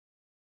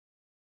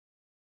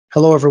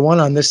Hello, everyone.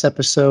 On this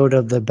episode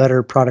of the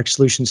Better Product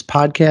Solutions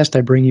podcast,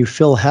 I bring you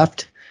Phil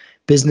Heft,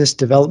 Business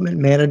Development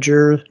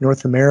Manager,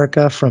 North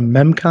America from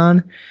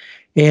Memcon,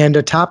 and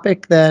a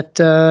topic that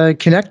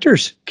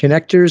connector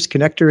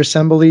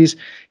assemblies.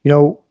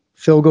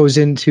 Phil goes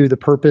into the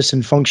purpose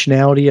and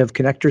functionality of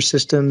connector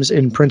systems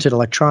in printed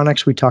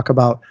electronics. We talk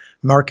about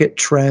market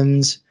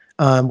trends,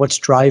 what's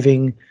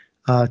driving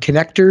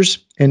connectors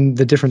and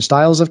the different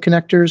styles of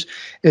connectors,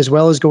 as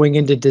well as going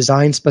into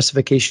design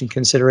specification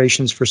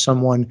considerations for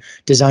someone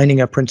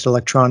designing a printed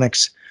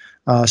electronics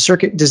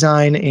circuit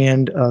design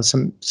and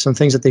some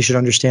things that they should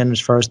understand as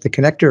far as the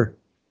connector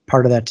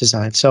part of that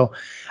design. So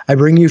I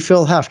bring you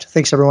Phil Heft.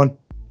 Thanks, everyone.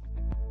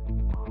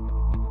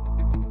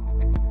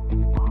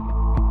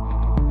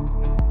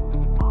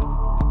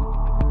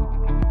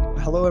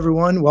 Hello,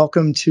 everyone.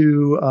 Welcome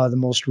to the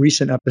most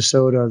recent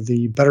episode of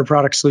the Better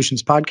Product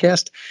Solutions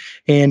podcast,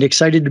 and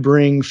excited to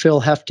bring Phil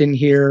Heft in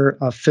here.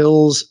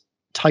 Phil's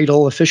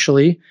title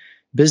officially,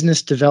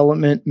 Business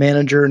Development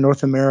Manager,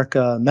 North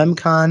America,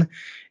 Memcon,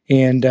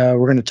 and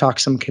we're going to talk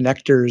some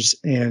connectors.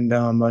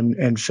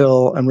 And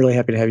Phil, I'm really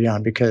happy to have you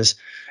on because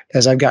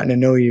as I've gotten to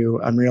know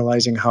you, I'm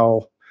realizing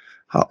how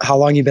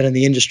long you've been in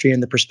the industry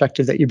and the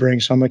perspective that you bring.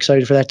 So I'm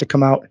excited for that to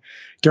come out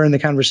during the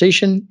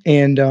conversation.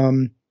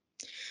 And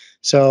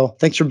so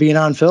thanks for being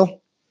on,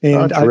 Phil.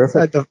 And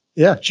terrific.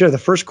 Sure. The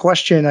first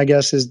question, I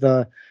guess, is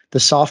the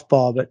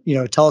softball, but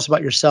tell us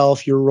about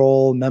yourself, your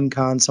role,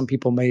 Memcon. Some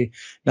people may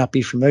not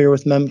be familiar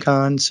with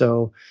Memcon,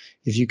 so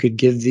if you could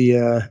give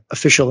the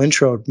official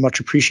intro, much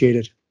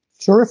appreciated.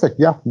 Terrific.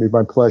 Yeah, it'd be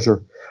my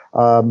pleasure.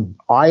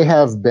 I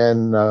have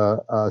been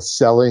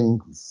selling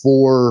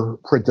for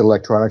printed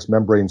electronics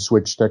membrane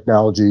switch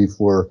technology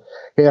for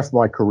half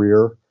my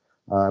career.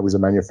 I was a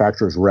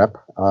manufacturer's rep.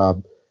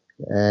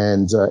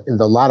 And in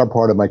the latter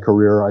part of my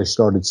career, I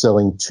started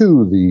selling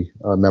to the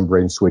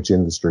membrane switch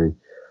industry.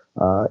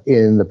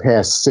 In the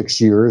past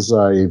 6 years,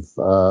 I've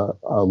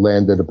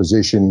landed a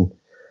position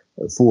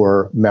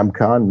for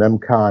Memcon.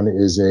 Memcon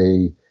is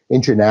a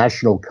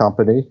international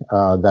company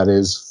that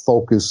is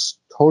focused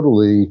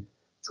totally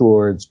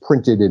towards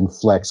printed and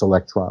flex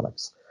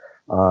electronics.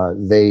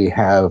 They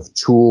have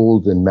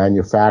tooled and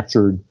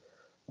manufactured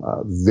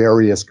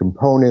various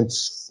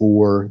components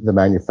for the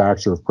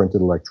manufacture of printed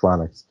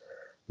electronics.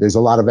 There's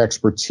a lot of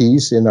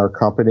expertise in our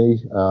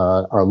company.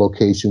 Our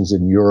locations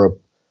in Europe,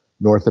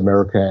 North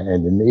America,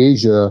 and in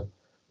Asia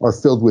are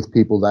filled with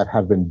people that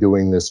have been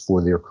doing this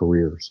for their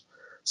careers.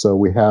 So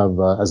we have,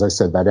 as I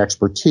said, that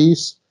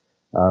expertise.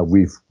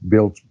 We've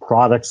built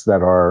products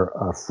that are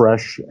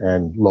fresh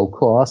and low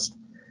cost,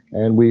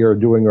 and we are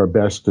doing our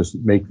best to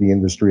make the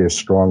industry as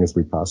strong as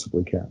we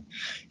possibly can.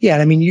 Yeah,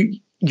 I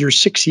mean, you're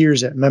 6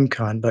 years at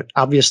Memcon, but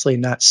obviously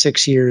not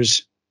 6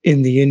 years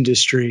in the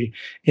industry.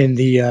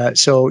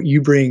 So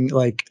you bring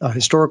like a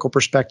historical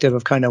perspective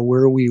of kind of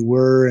where we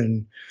were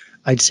and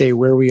I'd say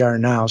where we are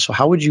now. So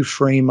how would you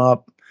frame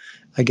up,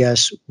 I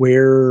guess,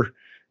 where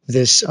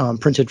this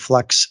printed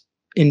flex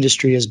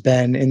industry has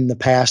been in the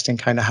past and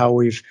kind of how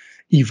we've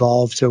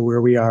evolved to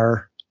where we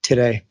are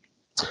today?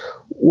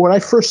 When I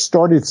first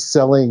started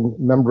selling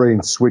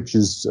membrane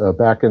switches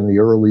back in the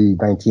early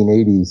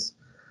 1980s,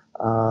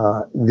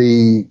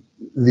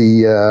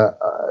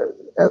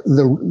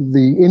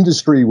 the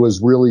industry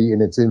was really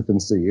in its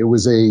infancy. It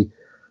was a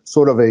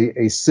sort of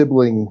a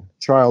sibling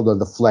child of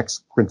the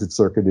flex printed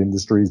circuit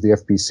industries, the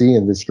FPC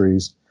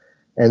industries,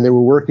 and they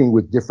were working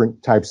with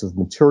different types of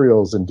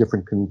materials and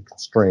different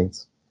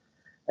constraints.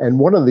 And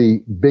one of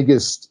the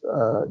biggest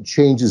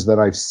changes that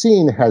I've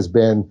seen has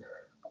been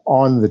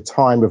on the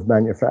time of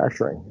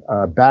manufacturing.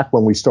 Back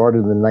when we started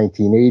in the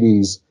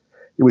 1980s,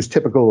 it was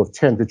typical of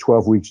 10 to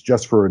 12 weeks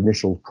just for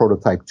initial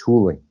prototype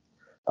tooling.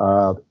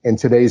 In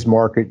today's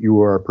market, you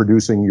are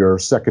producing your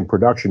second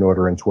production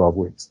order in 12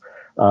 weeks.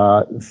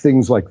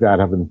 Things like that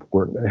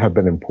have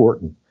been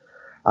important.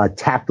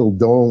 Tactile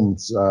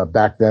domes,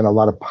 back then, a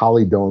lot of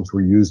poly domes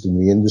were used in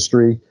the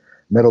industry.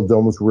 Metal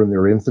domes were in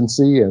their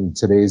infancy, and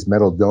today's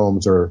metal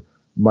domes are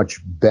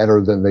much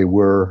better than they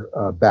were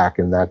back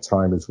in that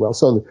time as well.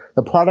 So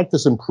the product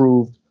has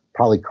improved.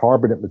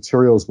 Polycarbonate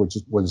materials, which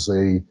was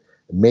a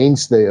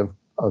mainstay of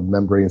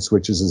membrane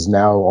switches, is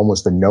now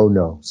almost a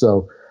no-no.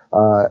 So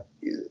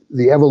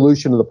the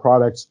evolution of the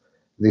products,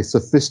 the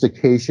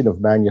sophistication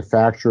of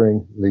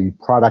manufacturing, the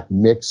product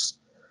mix,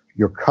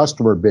 your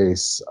customer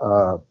base,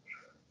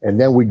 and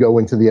then we go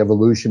into the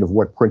evolution of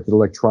what printed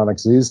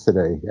electronics is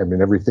today. I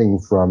mean, everything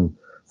from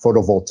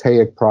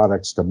photovoltaic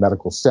products to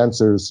medical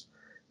sensors.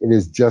 It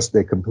is just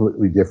a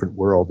completely different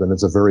world, and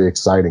it's a very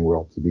exciting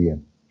world to be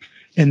in.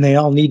 And they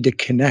all need to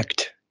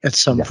connect at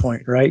some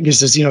point, right?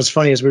 Because it's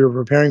funny, as we were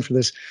preparing for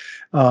this,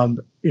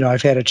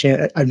 I've had a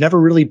chance. I've never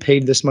really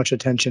paid this much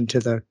attention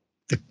to the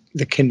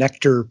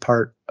connector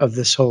part of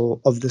this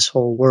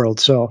whole world.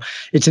 So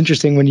it's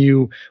interesting when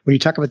you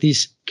talk about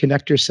these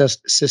connector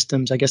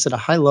systems. I guess at a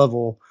high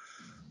level,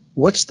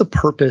 what's the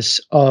purpose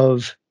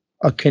of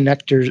a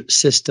connector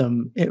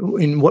system?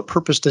 And what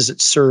purpose does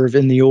it serve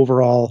in the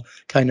overall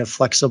kind of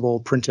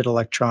flexible printed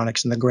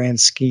electronics in the grand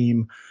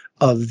scheme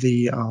of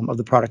the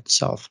product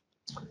itself?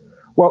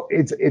 Well,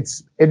 it's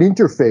an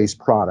interface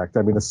product.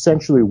 I mean,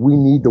 essentially, we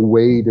need a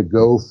way to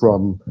go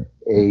from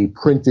a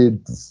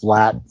printed,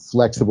 flat,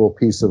 flexible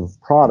piece of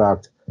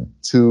product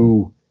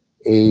to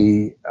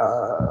a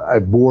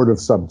board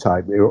of some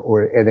type,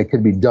 and it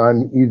can be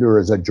done either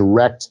as a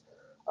direct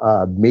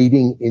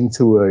mating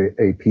into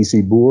a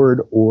PC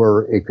board,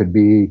 or it could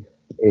be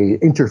a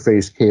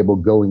interface cable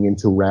going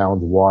into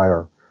round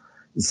wire.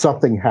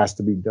 Something has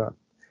to be done.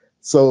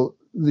 So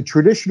the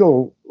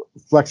traditional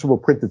flexible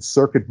printed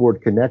circuit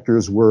board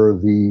connectors were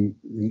the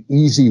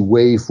easy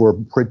way for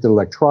printed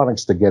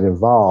electronics to get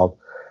involved.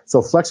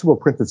 So flexible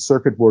printed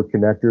circuit board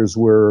connectors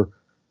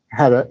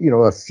had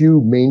a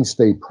few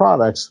mainstay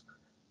products.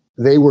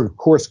 They were, of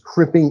course,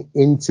 crimping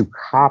into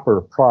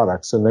copper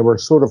products, and they were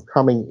sort of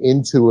coming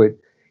into it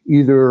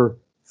either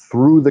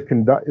through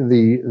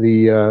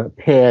the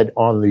pad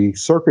on the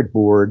circuit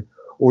board,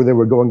 or they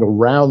were going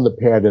around the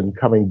pad and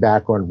coming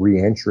back on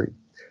reentry.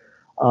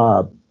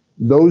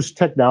 Those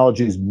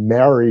technologies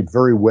married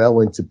very well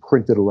into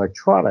printed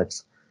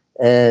electronics,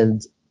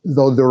 and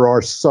though there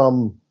are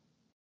some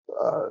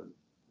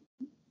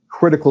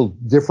critical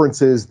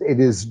differences, it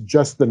is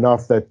just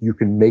enough that you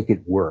can make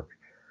it work.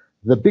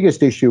 The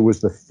biggest issue was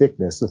the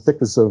thickness. The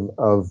thickness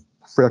of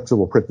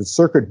flexible printed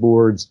circuit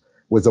boards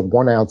was a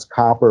 1 ounce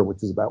copper,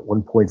 which is about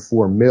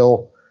 1.4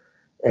 mil.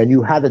 And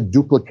you had to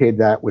duplicate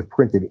that with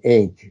printed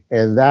ink.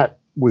 And that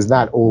was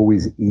not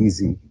always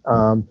easy.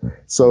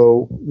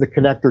 So the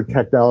connector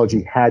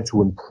technology had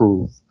to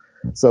improve.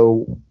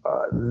 So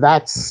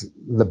that's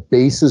the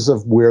basis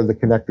of where the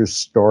connectors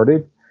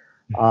started.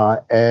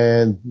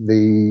 And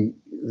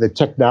the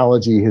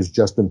technology has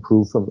just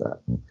improved from that.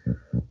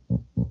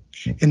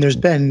 And there's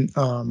been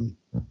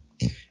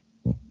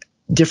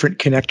different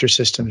connector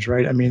systems,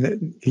 right? I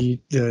mean,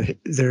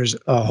 there's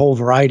a whole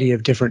variety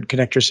of different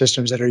connector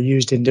systems that are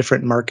used in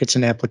different markets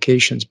and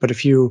applications. But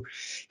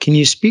can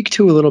you speak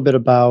to a little bit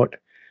about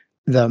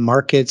the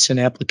markets and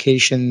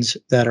applications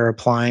that are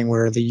applying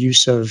where the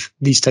use of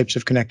these types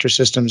of connector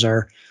systems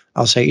are,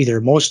 I'll say, either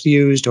most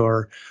used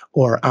or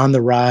on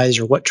the rise,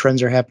 or what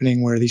trends are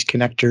happening where these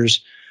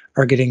connectors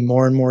are getting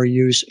more and more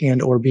use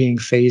and or being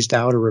phased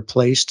out or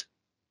replaced?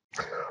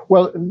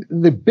 Well,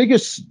 the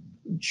biggest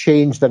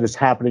change that is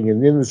happening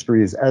in the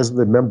industry is as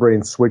the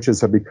membrane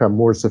switches have become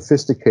more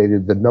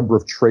sophisticated, the number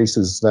of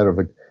traces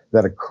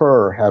that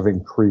occur have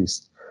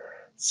increased.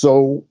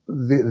 So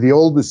the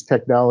oldest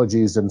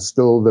technologies and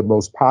still the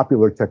most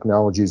popular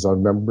technologies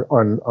on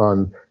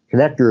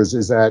connectors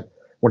is at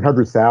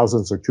 100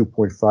 thousandths or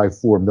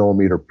 2.54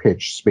 millimeter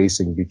pitch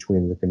spacing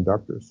between the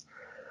conductors.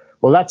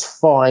 Well, that's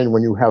fine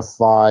when you have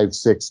 5,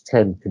 6,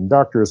 10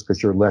 conductors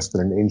because you're less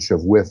than an inch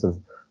of width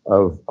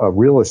of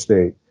real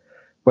estate.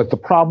 But the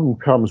problem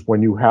comes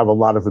when you have a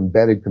lot of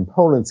embedded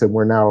components, and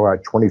we're now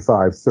at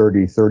 25,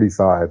 30,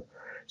 35.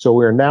 So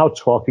we're now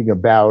talking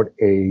about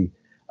a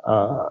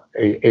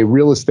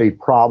real estate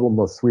problem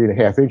of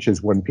 3.5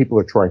 inches when people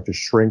are trying to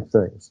shrink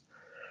things.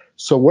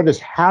 So what has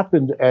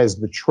happened as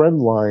the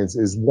trend lines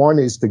is, one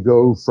is to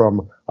go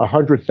from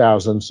 100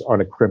 thousandths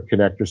on a crimp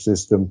connector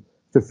system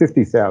to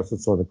 50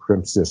 thousandths on a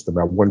crimp system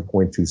at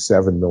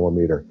 1.27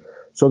 millimeter.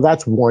 So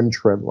that's one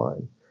trend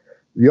line.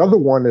 The other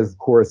one, of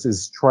course,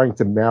 is trying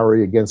to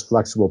marry against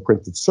flexible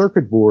printed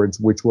circuit boards,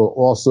 which will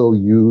also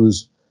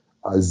use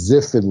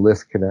ZIF and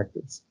LIF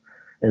connectors.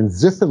 And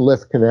ZIF and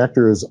LIF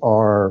connectors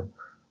are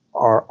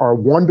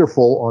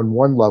wonderful on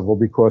one level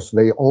because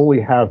they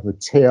only have the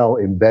tail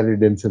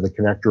embedded into the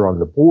connector on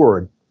the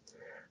board.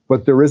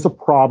 But there is a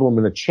problem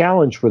and a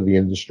challenge for the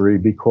industry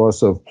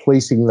because of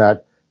placing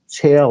that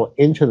tail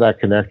into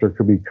that connector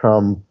could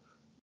become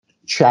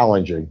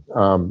challenging.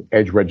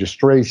 Edge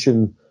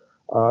registration,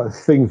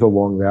 things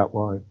along that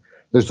line.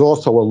 There's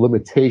also a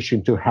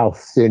limitation to how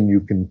thin you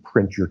can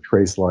print your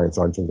trace lines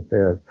onto the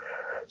pad.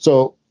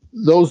 So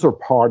those are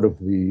part of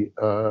the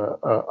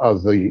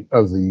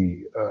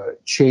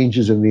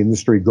changes in the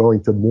industry,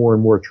 going to more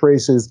and more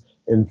traces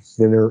and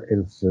thinner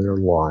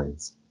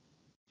lines.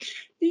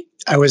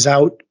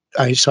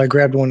 So I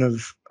grabbed one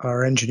of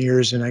our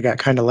engineers and I got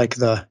kind of like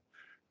the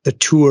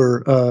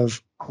tour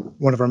of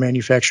one of our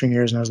manufacturing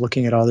areas, and I was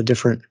looking at all the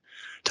different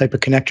type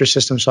of connector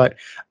systems. So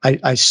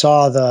I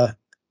saw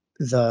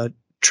the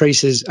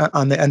traces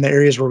on the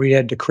areas where we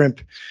had to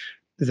crimp,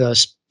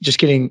 just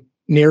getting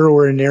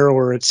narrower and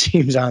narrower, it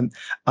seems, on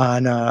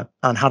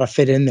how to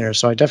fit in there.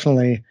 So I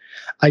definitely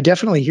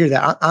hear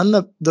that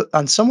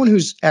on someone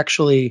who's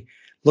actually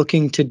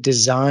looking to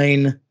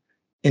design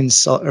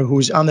or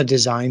who's on the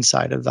design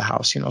side of the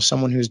house,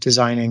 someone who's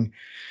designing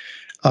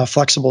a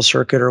flexible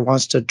circuit or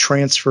wants to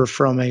transfer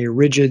from a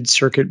rigid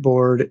circuit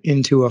board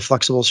into a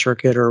flexible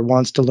circuit, or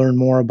wants to learn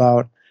more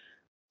about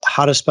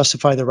how to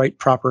specify the right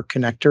proper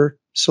connector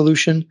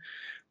solution.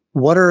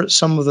 What are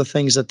some of the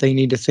things that they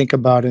need to think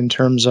about in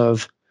terms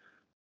of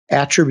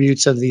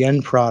attributes of the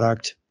end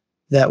product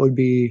that would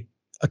be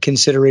a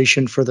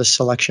consideration for the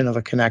selection of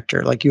a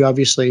connector? Like you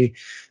obviously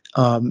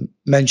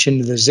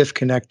mentioned the ZIF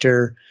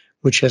connector,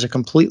 which has a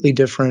completely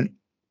different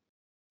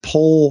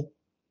pole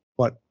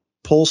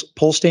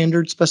pull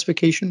standard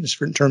specifications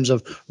in terms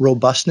of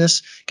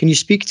robustness. Can you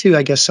speak to,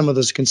 I guess, some of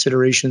those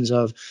considerations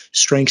of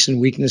strengths and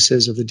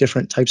weaknesses of the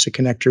different types of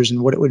connectors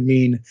and what it would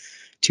mean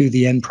to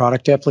the end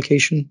product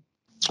application?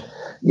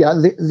 Yeah,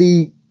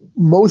 the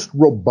most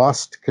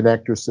robust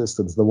connector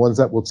systems, the ones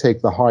that will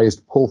take the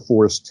highest pull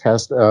force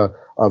test of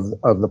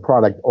the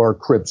product, are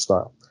crimp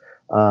style.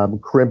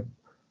 Crimp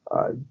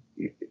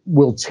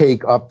will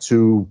take up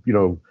to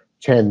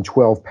 10,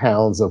 12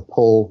 pounds of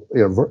pull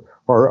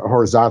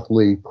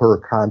horizontally per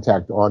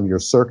contact on your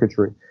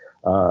circuitry.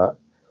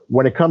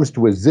 When it comes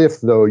to a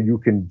ZIF, though, you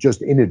can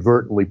just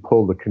inadvertently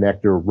pull the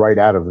connector right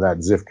out of that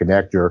ZIF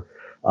connector,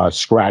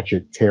 scratch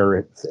it, tear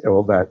it,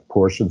 all that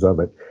portions of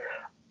it.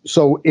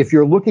 So if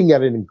you're looking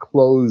at an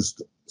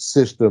enclosed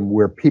system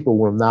where people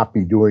will not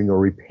be doing a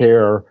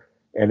repair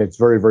and it's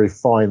very, very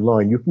fine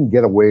line, you can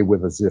get away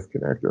with a ZIF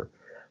connector.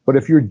 But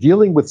if you're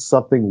dealing with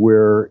something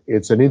where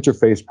it's an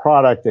interface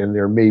product and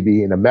there may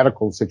be in a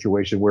medical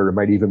situation where it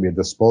might even be a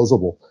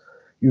disposable,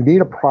 you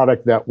need a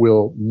product that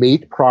will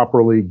mate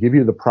properly, give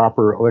you the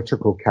proper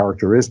electrical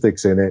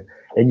characteristics in it,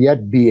 and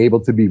yet be able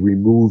to be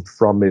removed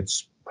from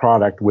its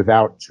product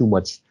without too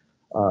much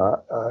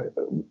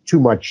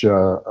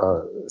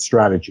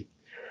strategy.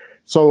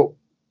 So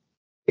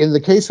in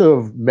the case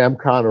of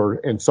Memcon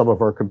and some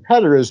of our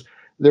competitors,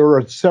 there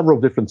are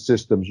several different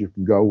systems you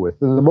can go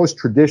with. And the most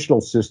traditional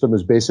system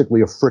is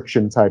basically a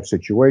friction type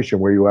situation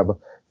where you have a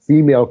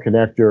female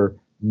connector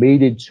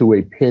mated to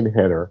a pin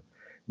header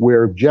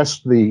where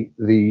just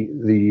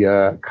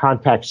the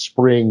contact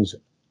springs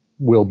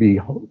will be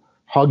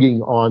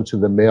hugging onto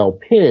the male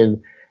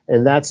pin.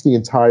 And that's the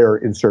entire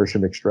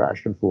insertion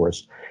extraction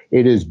force.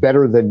 It is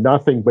better than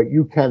nothing, but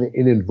you can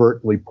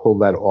inadvertently pull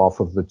that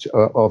off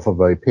of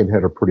a pin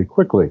header pretty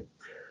quickly.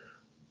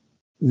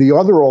 The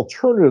other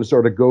alternatives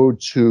are to go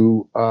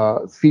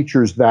to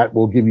features that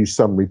will give you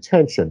some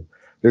retention.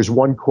 There's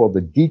one called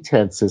the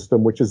detent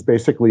system, which is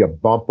basically a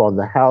bump on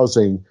the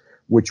housing,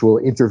 which will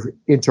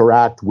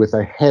interact with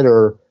a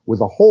header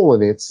with a hole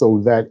in it so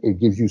that it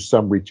gives you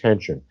some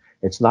retention.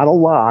 It's not a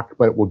lock,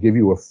 but it will give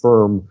you a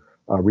firm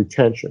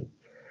retention.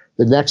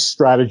 The next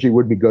strategy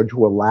would be go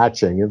to a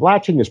latching, and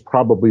latching is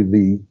probably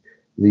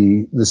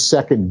the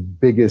second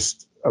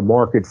biggest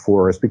market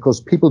for us because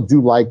people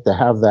do like to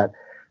have that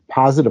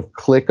positive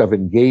click of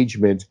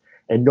engagement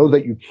and know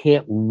that you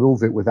can't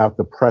remove it without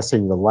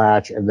depressing the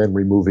latch and then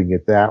removing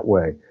it that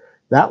way.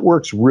 That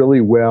works really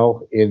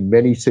well in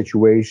many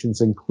situations,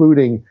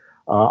 including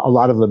a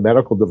lot of the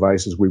medical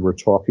devices we were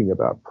talking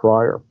about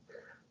prior.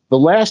 The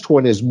last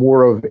one is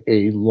more of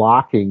a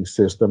locking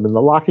system, and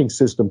the locking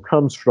system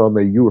comes from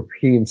a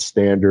European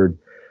standard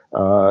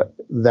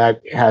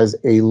that has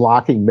a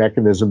locking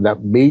mechanism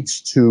that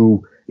mates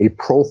to a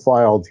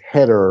profiled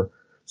header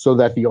so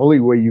that the only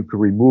way you can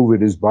remove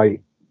it is by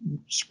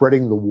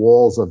spreading the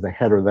walls of the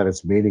header that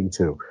it's mating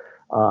to.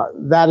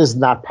 That is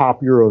not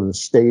popular in the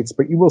States,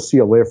 but you will see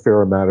a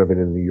fair amount of it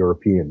in the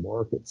European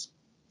markets.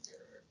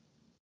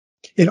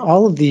 And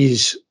all of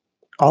these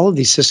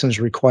systems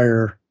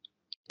require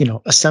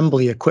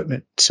assembly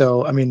equipment.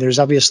 So, I mean, there's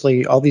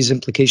obviously all these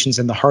implications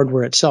in the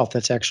hardware itself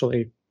that's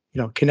actually,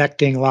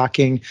 connecting,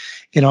 locking,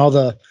 and all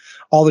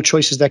the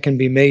choices that can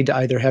be made to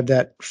either have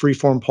that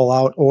freeform pull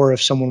out or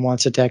if someone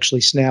wants it to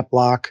actually snap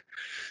lock.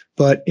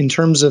 But in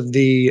terms of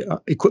the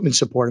equipment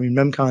support, I mean,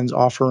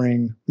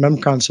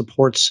 Memcon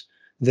supports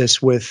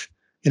this with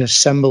an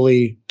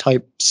assembly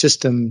type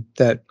system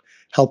that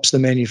helps the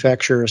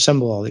manufacturer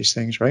assemble all these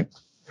things, right?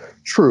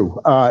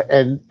 True.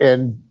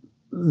 And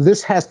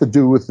this has to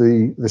do with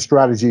the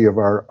strategy of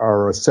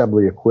our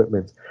assembly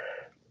equipment.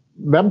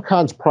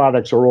 Memcon's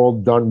products are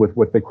all done with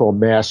what they call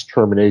mass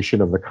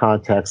termination of the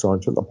contacts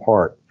onto the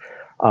part.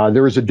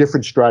 There is a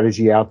different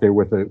strategy out there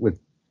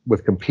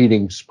with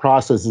competing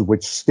processes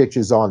which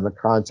stitches on the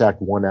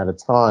contact one at a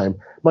time,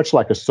 much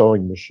like a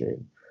sewing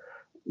machine.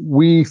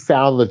 We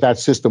found that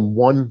system,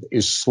 one,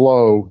 is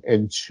slow,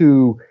 and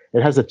two,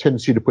 it has a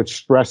tendency to put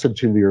stress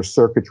into your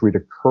circuitry to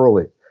curl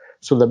it.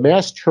 So the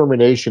mass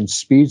termination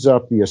speeds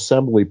up the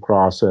assembly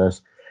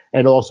process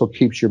and also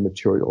keeps your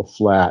material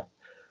flat.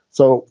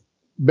 So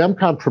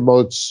Memcon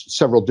promotes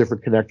several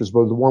different connectors,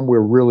 but the one we're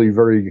really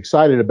very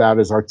excited about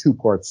is our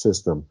two-part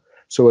system.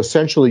 So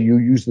essentially you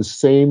use the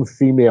same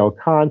female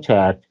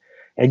contact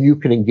and you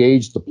can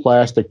engage the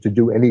plastic to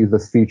do any of the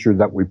features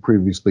that we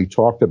previously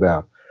talked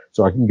about.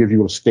 So I can give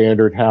you a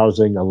standard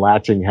housing, a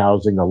latching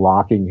housing, a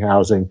locking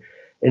housing,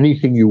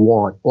 anything you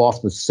want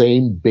off the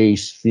same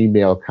base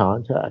female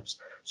contacts.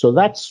 So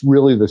that's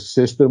really the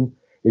system.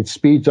 It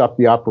speeds up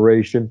the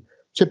operation.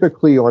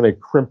 Typically on a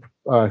crimp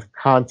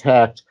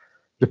contact,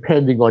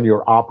 depending on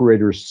your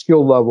operator's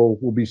skill level,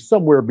 will be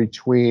somewhere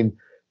between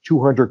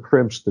 200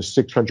 crimps to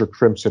 600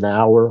 crimps an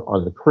hour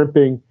on the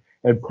crimping,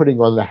 and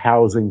putting on the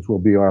housings will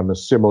be on a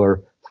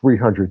similar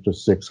 300 to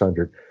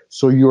 600.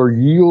 So your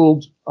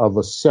yield of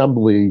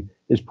assembly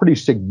is pretty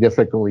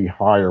significantly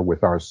higher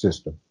with our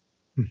system.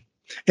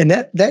 And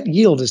that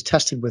yield is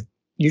tested with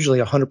usually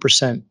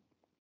 100%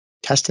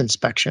 test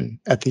inspection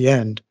at the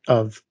end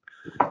of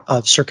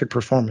circuit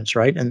performance,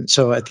 right? And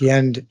so at the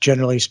end,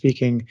 generally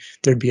speaking,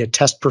 there'd be a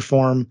test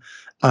perform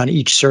on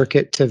each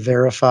circuit to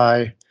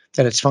verify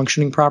that it's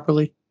functioning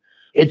properly.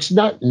 It's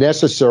not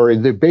necessary.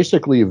 They're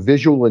basically a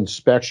visual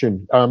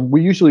inspection.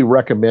 We usually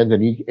recommend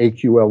an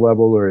AQL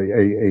level or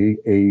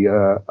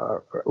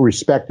a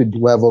respected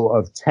level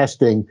of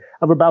testing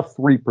of about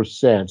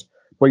 3%.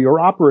 But your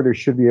operator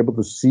should be able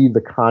to see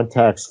the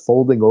contacts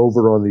folding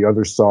over on the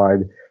other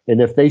side.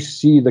 And if they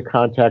see the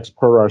contacts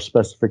per our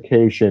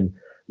specification,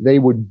 they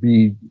would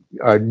be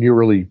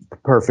nearly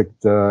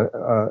perfect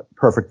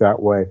that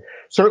way.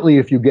 Certainly,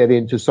 if you get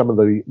into some of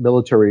the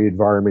military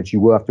environments, you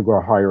will have to go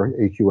a higher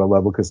AQL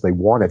level because they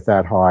want it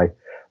that high.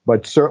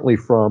 But certainly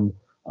from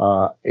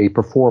a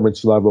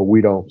performance level,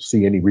 we don't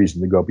see any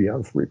reason to go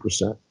beyond 3%.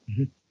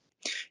 Mm-hmm.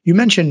 You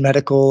mentioned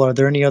medical. Are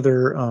there any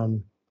other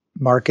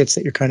markets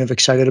that you're kind of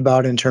excited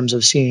about in terms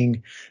of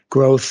seeing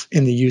growth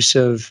in the use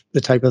of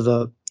the type of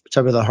the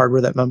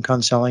hardware that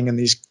Memcon's selling in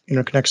these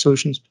interconnect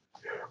solutions?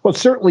 Well,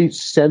 certainly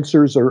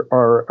sensors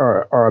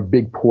are a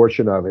big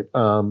portion of it.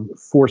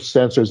 Force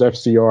sensors,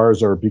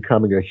 FCRs, are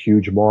becoming a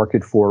huge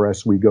market for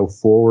us. We go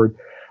forward.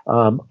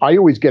 I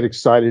always get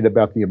excited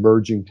about the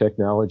emerging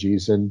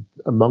technologies, and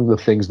among the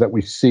things that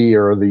we see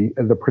are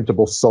the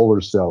printable solar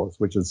cells,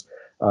 which is,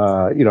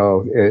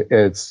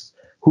 it's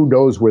who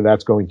knows where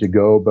that's going to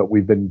go, but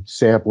we've been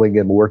sampling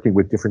and working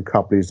with different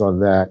companies on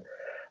that.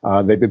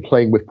 They've been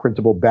playing with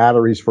printable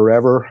batteries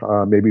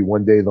forever. Maybe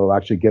one day they'll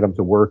actually get them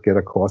to work in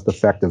a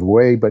cost-effective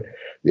way. But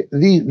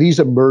these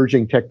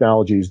emerging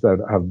technologies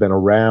that have been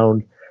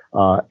around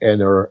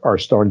and are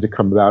starting to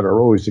come out are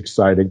always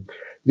exciting.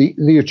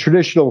 The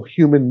traditional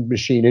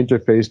human-machine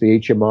interface, the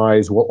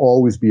HMIs, will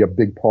always be a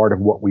big part of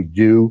what we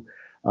do.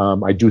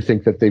 I do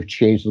think that they've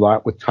changed a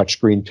lot with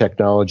touchscreen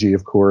technology,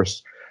 of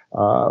course.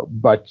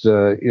 But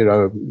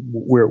we're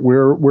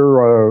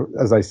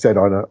as I said,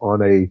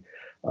 on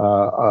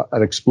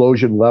an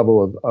explosion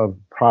level of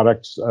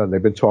products.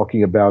 They've been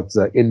talking about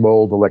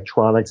in-mold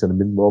electronics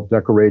and in-mold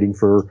decorating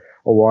for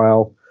a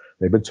while.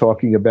 They've been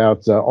talking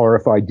about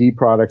RFID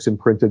products in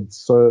printed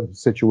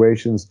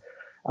situations.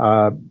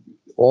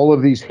 All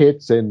of these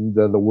hits, and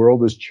the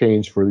world has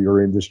changed for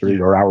your industry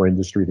or our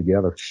industry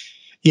together.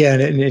 Yeah,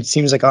 and it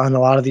seems like on a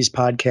lot of these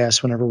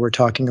podcasts, whenever we're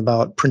talking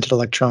about printed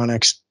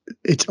electronics,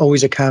 it's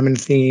always a common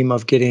theme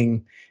of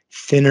getting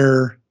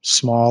thinner,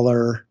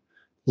 smaller,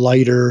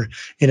 lighter,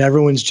 and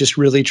everyone's just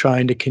really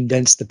trying to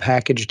condense the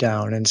package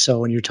down. And so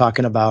when you're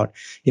talking about,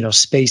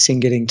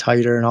 spacing getting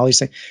tighter and all these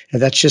things,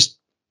 and it's just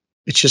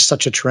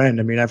such a trend.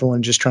 I mean,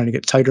 everyone's just trying to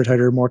get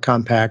tighter, more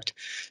compact,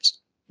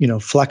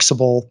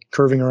 flexible,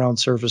 curving around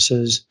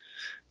surfaces,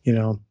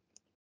 yeah,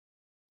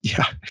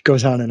 it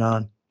goes on and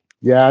on.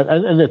 Yeah,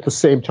 and at the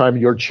same time,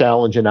 your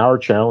challenge and our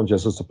challenge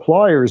as a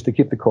supplier is to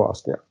keep the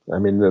cost down. I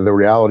mean, the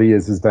reality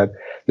is that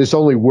this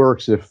only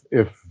works if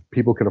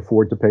people can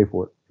afford to pay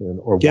for it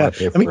or want to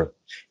pay for it.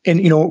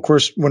 And of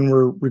course, when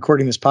we're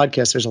recording this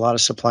podcast, there's a lot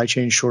of supply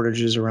chain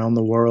shortages around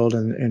the world,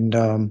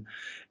 and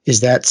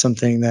is that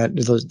something that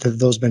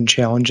those been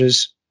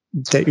challenges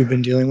that you've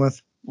been dealing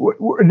with?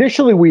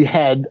 Initially, we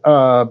had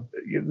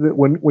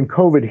when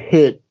COVID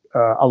hit.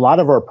 A lot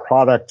of our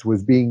product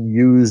was being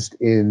used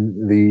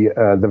in the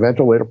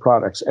ventilator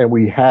products, and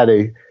we had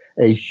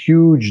a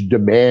huge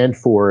demand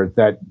for it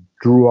that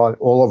drew on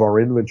all of our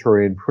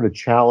inventory and put a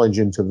challenge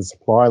into the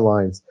supply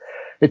lines.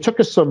 It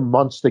took us some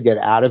months to get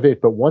out of it,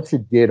 but once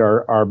it did,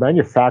 our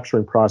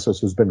manufacturing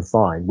process has been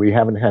fine. We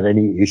haven't had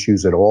any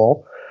issues at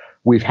all.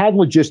 We've had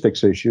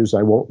logistics issues.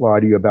 I won't lie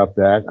to you about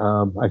that.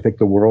 I think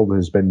the world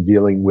has been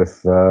dealing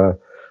with the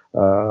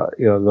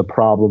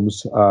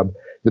problems.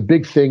 The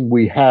big thing,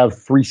 we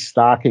have 3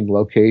 stocking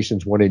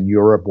locations, one in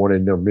Europe, one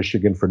in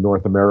Michigan for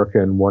North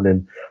America, and one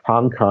in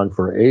Hong Kong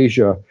for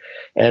Asia.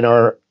 And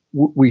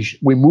we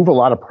move a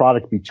lot of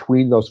product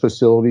between those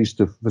facilities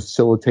to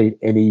facilitate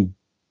any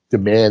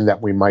demand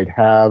that we might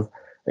have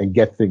and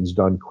get things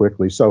done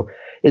quickly. So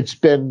it's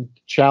been a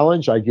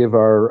challenge. I give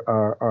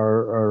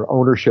our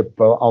ownership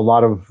a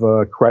lot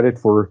of credit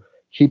for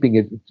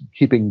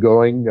keeping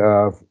going.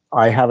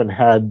 I haven't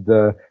had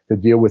to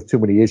deal with too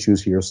many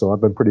issues here, so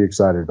I've been pretty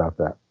excited about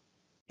that.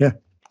 Yeah,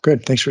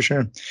 good. Thanks for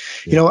sharing.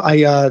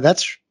 Yeah.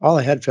 That's all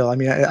I had, Phil. I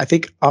mean, I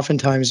think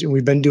oftentimes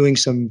we've been doing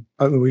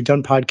we've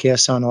done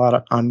podcasts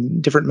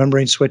on different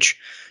membrane switch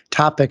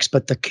topics,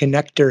 but the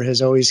connector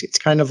it's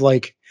kind of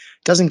like,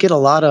 doesn't get a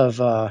lot of,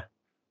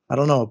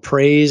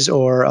 praise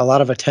or a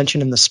lot of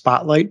attention in the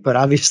spotlight, but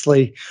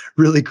obviously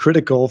really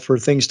critical for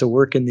things to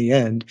work in the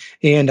end.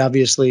 And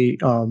obviously,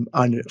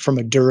 from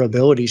a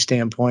durability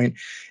standpoint,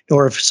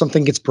 or if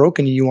something gets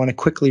broken, you want to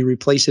quickly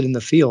replace it in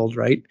the field,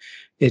 right?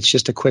 It's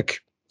just a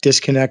quick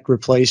disconnect,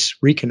 replace,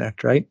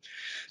 reconnect, right?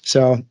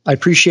 So I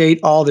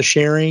appreciate all the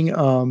sharing.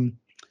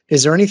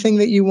 Is there anything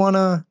that you want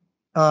to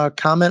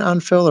comment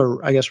on, Phil,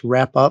 or I guess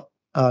wrap up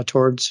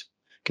towards,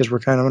 because we're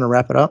kind of going to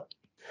wrap it up?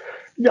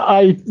 Yeah,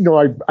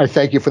 I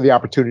thank you for the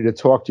opportunity to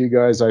talk to you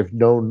guys. I've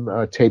known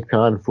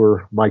TapeCon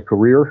for my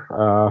career,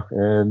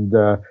 and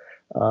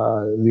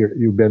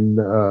You've been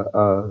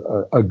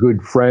a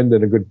good friend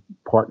and a good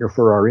partner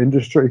for our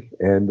industry,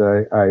 and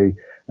I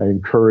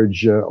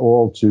encourage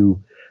all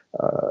to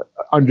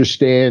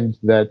understand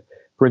that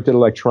printed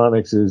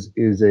electronics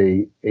is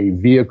a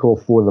vehicle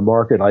for the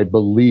market. I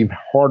believe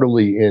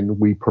heartily in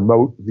we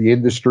promote the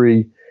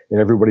industry and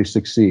everybody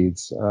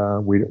succeeds.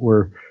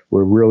 We're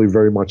really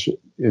very much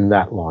in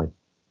that line.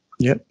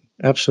 Yep.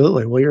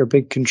 Absolutely. Well, you're a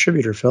big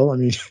contributor, Phil. I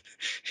mean,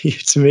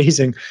 it's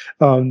amazing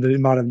the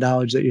amount of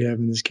knowledge that you have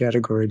in this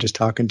category just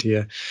talking to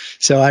you.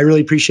 So I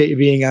really appreciate you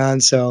being on.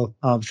 So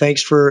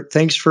thanks for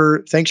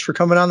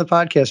coming on the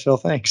podcast, Phil.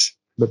 Thanks.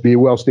 But be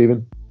well,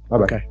 Stephen.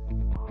 Bye-bye. Okay.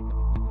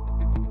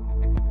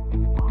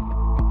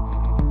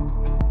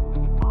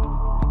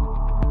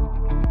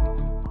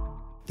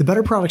 The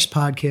Better Products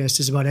Podcast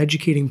is about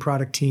educating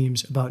product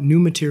teams about new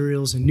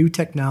materials and new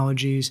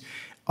technologies,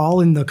 all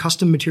in the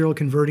custom material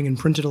converting and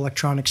printed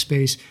electronic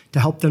space to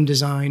help them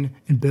design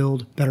and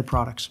build better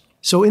products.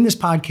 So in this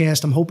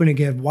podcast, I'm hoping to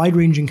give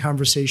wide-ranging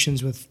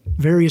conversations with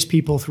various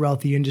people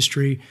throughout the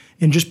industry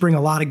and just bring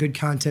a lot of good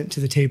content to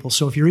the table.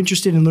 So if you're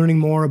interested in learning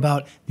more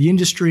about the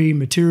industry,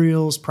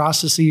 materials,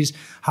 processes,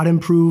 how to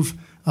improve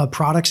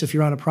products if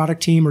you're on a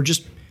product team, or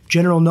just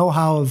general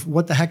know-how of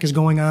what the heck is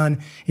going on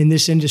in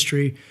this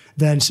industry,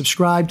 then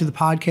subscribe to the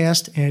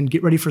podcast and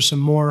get ready for some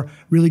more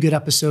really good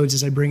episodes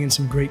as I bring in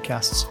some great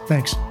guests.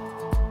 Thanks.